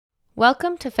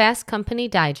Welcome to Fast Company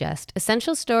Digest,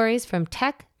 essential stories from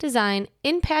tech, design,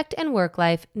 impact, and work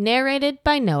life, narrated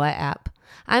by Noah App.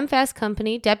 I'm Fast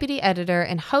Company Deputy Editor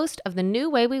and host of the New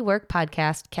Way We Work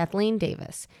podcast, Kathleen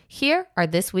Davis. Here are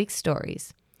this week's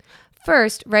stories.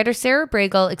 First, writer Sarah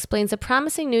Bregel explains a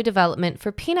promising new development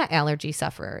for peanut allergy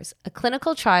sufferers, a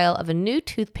clinical trial of a new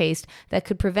toothpaste that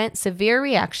could prevent severe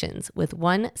reactions with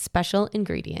one special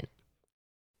ingredient.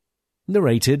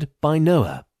 Narrated by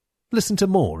Noah. Listen to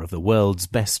more of the world's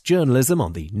best journalism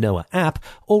on the Noah app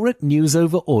or at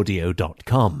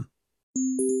newsoveraudio.com.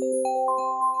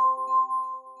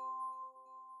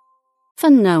 For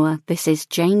Noah, this is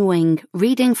Jane Wing,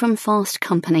 reading from Fast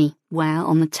Company, where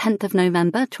on the 10th of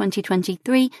November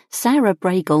 2023, Sarah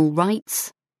Bregel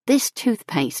writes, "This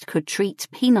toothpaste could treat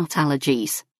peanut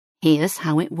allergies. Here's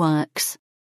how it works."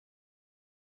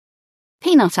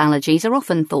 Peanut allergies are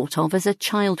often thought of as a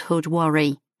childhood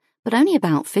worry, but only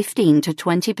about 15 to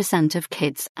 20% of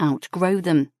kids outgrow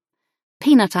them.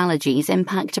 Peanut allergies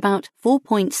impact about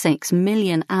 4.6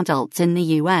 million adults in the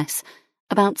US.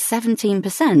 About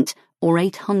 17%, or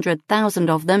 800,000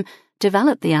 of them,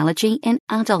 develop the allergy in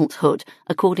adulthood,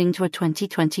 according to a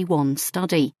 2021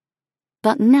 study.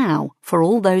 But now, for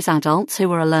all those adults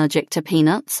who are allergic to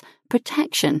peanuts,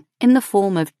 protection in the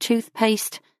form of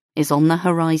toothpaste is on the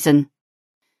horizon.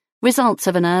 Results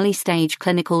of an early-stage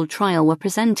clinical trial were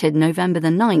presented November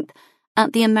the 9th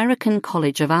at the American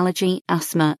College of Allergy,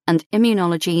 Asthma and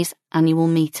Immunology's annual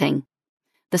meeting.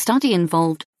 The study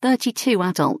involved 32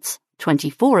 adults,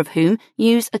 24 of whom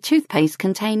use a toothpaste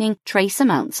containing trace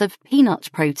amounts of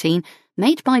peanut protein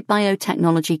made by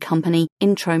biotechnology company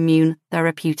Introimmune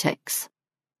Therapeutics.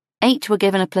 8 were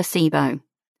given a placebo.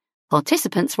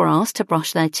 Participants were asked to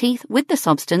brush their teeth with the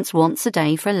substance once a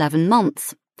day for 11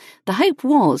 months. The hope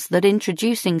was that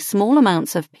introducing small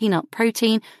amounts of peanut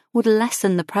protein would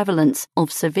lessen the prevalence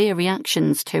of severe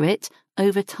reactions to it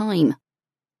over time.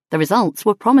 The results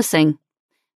were promising.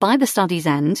 By the study's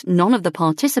end, none of the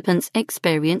participants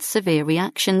experienced severe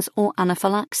reactions or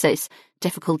anaphylaxis,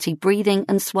 difficulty breathing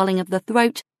and swelling of the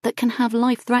throat that can have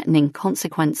life-threatening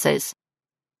consequences.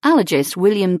 Allergist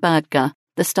William Bregel,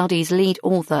 the study's lead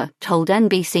author, told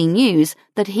NBC News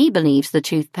that he believes the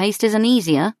toothpaste is an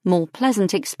easier, more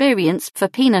pleasant experience for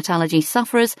peanut allergy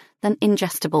sufferers than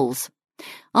ingestibles.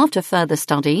 After further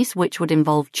studies, which would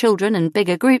involve children and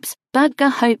bigger groups,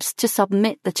 Bregel hopes to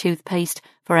submit the toothpaste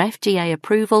for FDA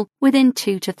approval within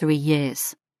 2 to 3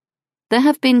 years. There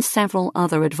have been several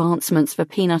other advancements for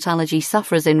peanut allergy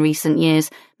sufferers in recent years,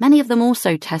 many of them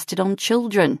also tested on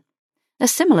children. A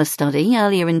similar study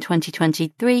earlier in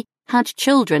 2023 had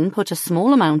children put a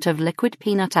small amount of liquid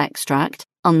peanut extract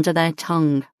under their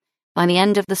tongue. By the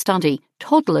end of the study,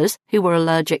 toddlers who were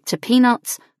allergic to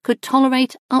peanuts could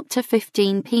tolerate up to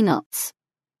 15 peanuts.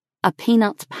 A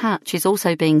peanut patch is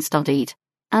also being studied,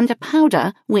 and a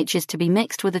powder which is to be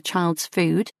mixed with a child's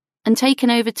food and taken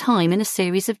over time in a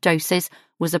series of doses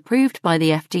was approved by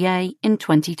the FDA in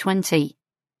 2020.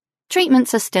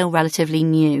 Treatments are still relatively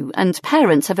new, and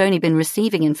parents have only been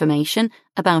receiving information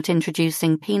about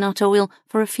introducing peanut oil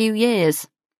for a few years.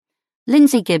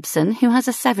 Lindsay Gibson, who has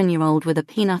a 7-year-old with a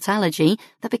peanut allergy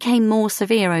that became more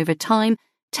severe over time,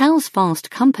 tells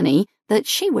Fast Company that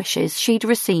she wishes she'd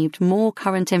received more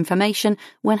current information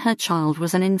when her child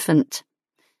was an infant.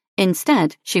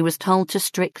 Instead, she was told to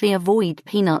strictly avoid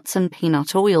peanuts and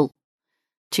peanut oil.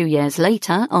 2 years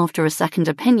later, after a second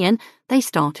opinion, they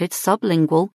started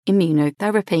sublingual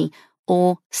immunotherapy,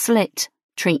 or SLIT,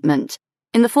 treatment,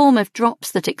 in the form of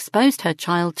drops that exposed her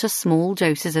child to small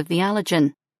doses of the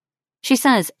allergen. She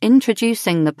says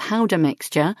introducing the powder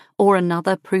mixture or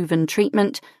another proven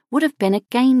treatment would have been a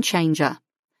game changer.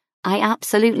 "I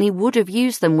absolutely would have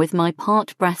used them with my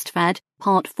part breastfed,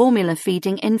 part formula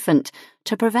feeding infant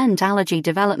to prevent allergy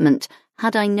development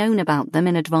had I known about them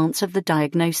in advance of the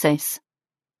diagnosis."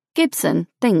 Gibson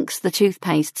thinks the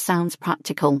toothpaste sounds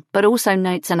practical, but also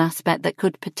notes an aspect that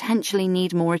could potentially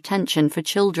need more attention for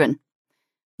children.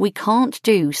 "We can't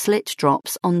do slit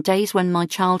drops on days when my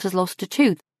child has lost a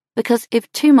tooth, because if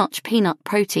too much peanut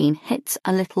protein hits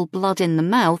a little blood in the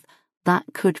mouth, that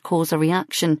could cause a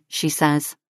reaction," she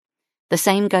says. The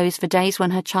same goes for days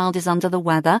when her child is under the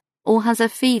weather or has a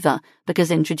fever,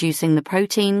 because introducing the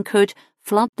protein could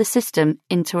flood the system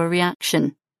into a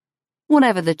reaction.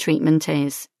 Whatever the treatment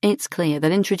is, it's clear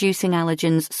that introducing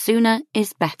allergens sooner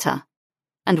is better.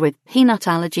 And with peanut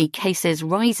allergy cases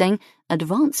rising,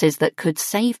 advances that could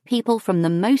save people from the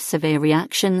most severe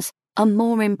reactions are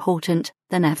more important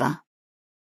than ever.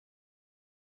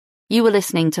 You were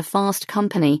listening to Fast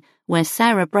Company, where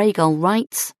Sarah Bregel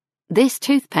writes, "This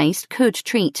toothpaste could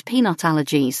treat peanut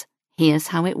allergies. Here's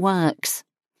how it works."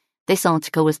 This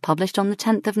article was published on the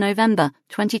 10th of November,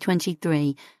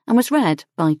 2023, and was read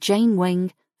by Jane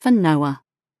Wing for Noah.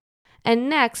 And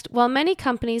next, while many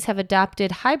companies have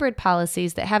adopted hybrid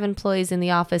policies that have employees in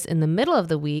the office in the middle of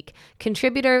the week,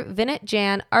 contributor Vineet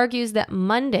Jain argues that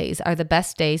Mondays are the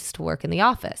best days to work in the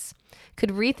office. Could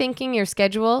rethinking your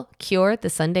schedule cure the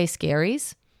Sunday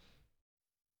scaries?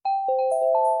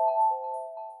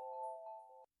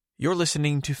 You're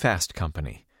listening to Fast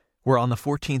Company, where on the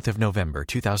 14th of November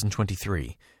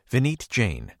 2023, Vineet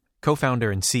Jain, co-founder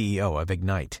and CEO of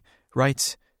Ignite,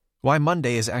 writes, "Why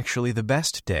Monday is actually the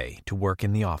best day to work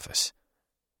in the office."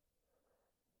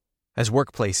 As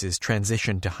workplaces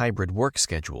transition to hybrid work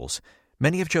schedules,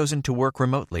 many have chosen to work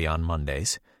remotely on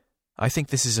Mondays. I think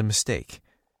this is a mistake.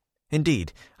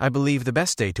 Indeed, I believe the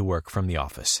best day to work from the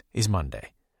office is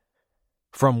Monday.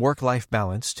 From work-life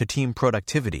balance to team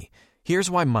productivity,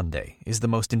 here's why Monday is the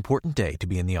most important day to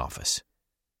be in the office.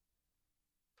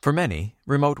 For many,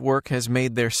 remote work has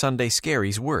made their Sunday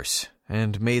scaries worse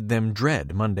and made them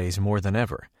dread Mondays more than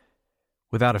ever.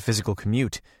 Without a physical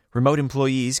commute, remote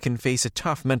employees can face a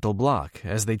tough mental block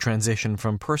as they transition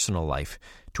from personal life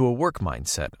to a work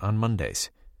mindset on Mondays.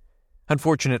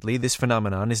 Unfortunately, this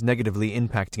phenomenon is negatively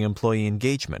impacting employee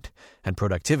engagement and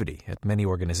productivity at many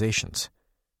organizations.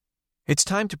 It's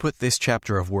time to put this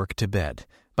chapter of work to bed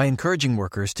by encouraging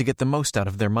workers to get the most out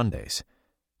of their Mondays.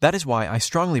 That is why I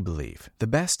strongly believe the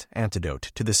best antidote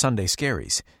to the Sunday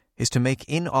scaries is to make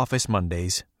in-office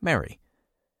Mondays merry.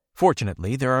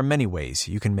 Fortunately, there are many ways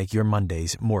you can make your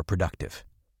Mondays more productive.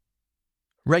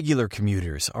 Regular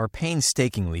commuters are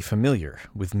painstakingly familiar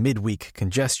with midweek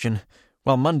congestion,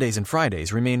 while Mondays and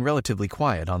Fridays remain relatively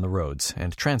quiet on the roads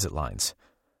and transit lines.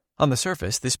 On the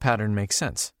surface, this pattern makes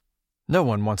sense. No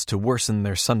one wants to worsen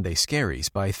their Sunday scaries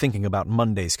by thinking about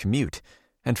Monday's commute,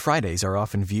 and Fridays are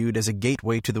often viewed as a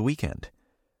gateway to the weekend.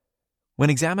 When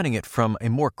examining it from a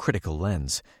more critical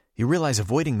lens, you realize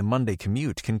avoiding the Monday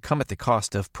commute can come at the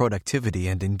cost of productivity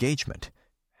and engagement.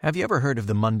 Have you ever heard of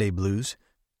the Monday blues?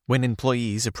 When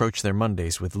employees approach their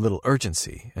Mondays with little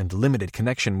urgency and limited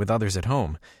connection with others at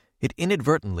home, it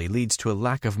inadvertently leads to a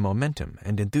lack of momentum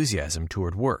and enthusiasm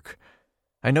toward work.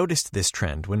 I noticed this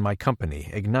trend when my company,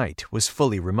 Ignite, was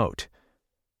fully remote.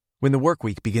 When the work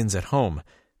week begins at home,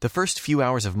 the first few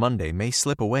hours of Monday may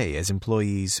slip away as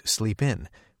employees sleep in,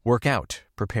 work out,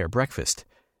 prepare breakfast,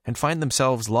 and find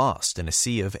themselves lost in a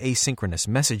sea of asynchronous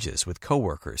messages with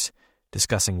coworkers,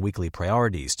 discussing weekly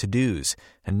priorities, to-dos,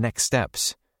 and next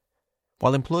steps.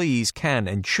 While employees can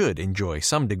and should enjoy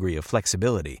some degree of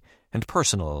flexibility and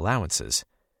personal allowances,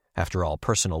 after all,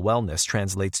 personal wellness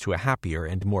translates to a happier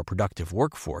and more productive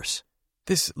workforce,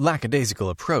 this lackadaisical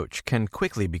approach can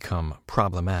quickly become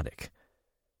problematic.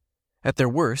 At their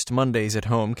worst, Mondays at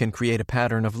home can create a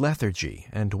pattern of lethargy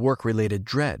and work-related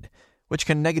dread, which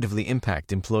can negatively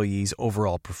impact employees'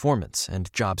 overall performance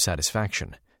and job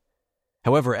satisfaction.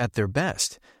 However, at their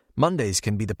best, Mondays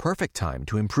can be the perfect time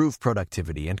to improve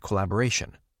productivity and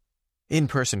collaboration.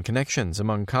 In-person connections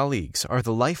among colleagues are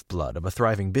the lifeblood of a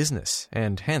thriving business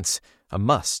and, hence, a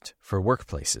must for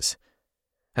workplaces.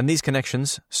 And these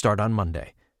connections start on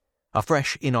Monday. A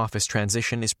fresh in-office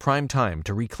transition is prime time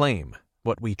to reclaim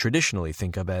what we traditionally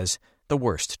think of as the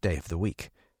worst day of the week.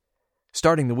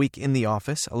 Starting the week in the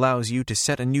office allows you to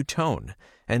set a new tone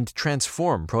and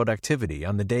transform productivity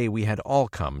on the day we had all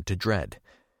come to dread.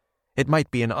 It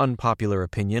might be an unpopular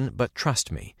opinion, but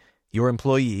trust me, your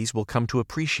employees will come to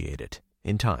appreciate it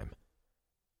in time.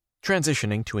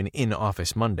 Transitioning to an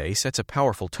in-office Monday sets a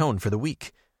powerful tone for the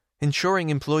week, ensuring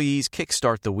employees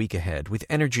kickstart the week ahead with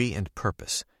energy and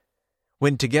purpose.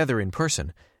 When together in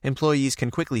person, employees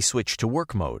can quickly switch to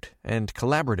work mode and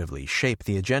collaboratively shape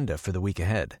the agenda for the week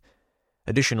ahead.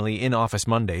 Additionally, in-office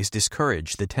Mondays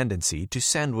discourage the tendency to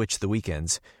sandwich the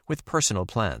weekends with personal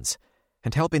plans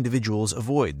and help individuals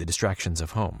avoid the distractions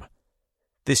of home.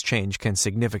 This change can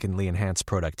significantly enhance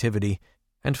productivity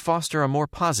and foster a more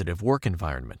positive work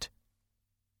environment.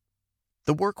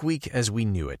 The work week as we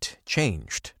knew it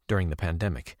changed during the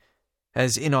pandemic.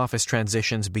 As in-office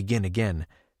transitions begin again,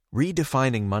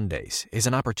 redefining Mondays is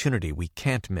an opportunity we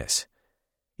can't miss.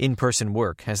 In-person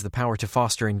work has the power to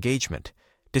foster engagement,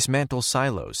 dismantle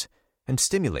silos, and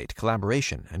stimulate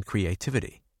collaboration and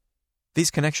creativity. These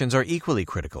connections are equally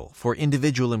critical for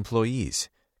individual employees,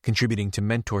 contributing to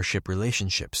mentorship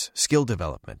relationships, skill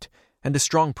development, and a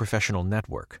strong professional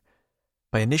network.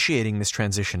 By initiating this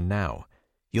transition now,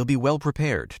 you'll be well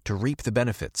prepared to reap the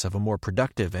benefits of a more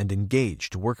productive and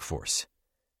engaged workforce.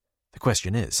 The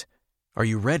question is, are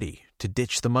you ready to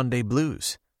ditch the Monday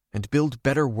blues and build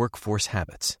better workforce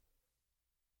habits?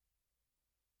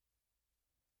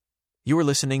 You are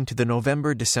listening to the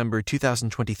November-December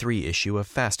 2023 issue of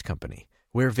Fast Company,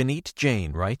 where Vineet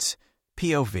Jain writes,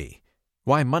 POV,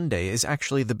 Why Monday is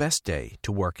Actually the Best Day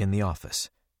to Work in the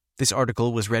Office. This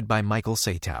article was read by Michael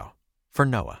Satow for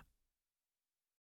NOAA.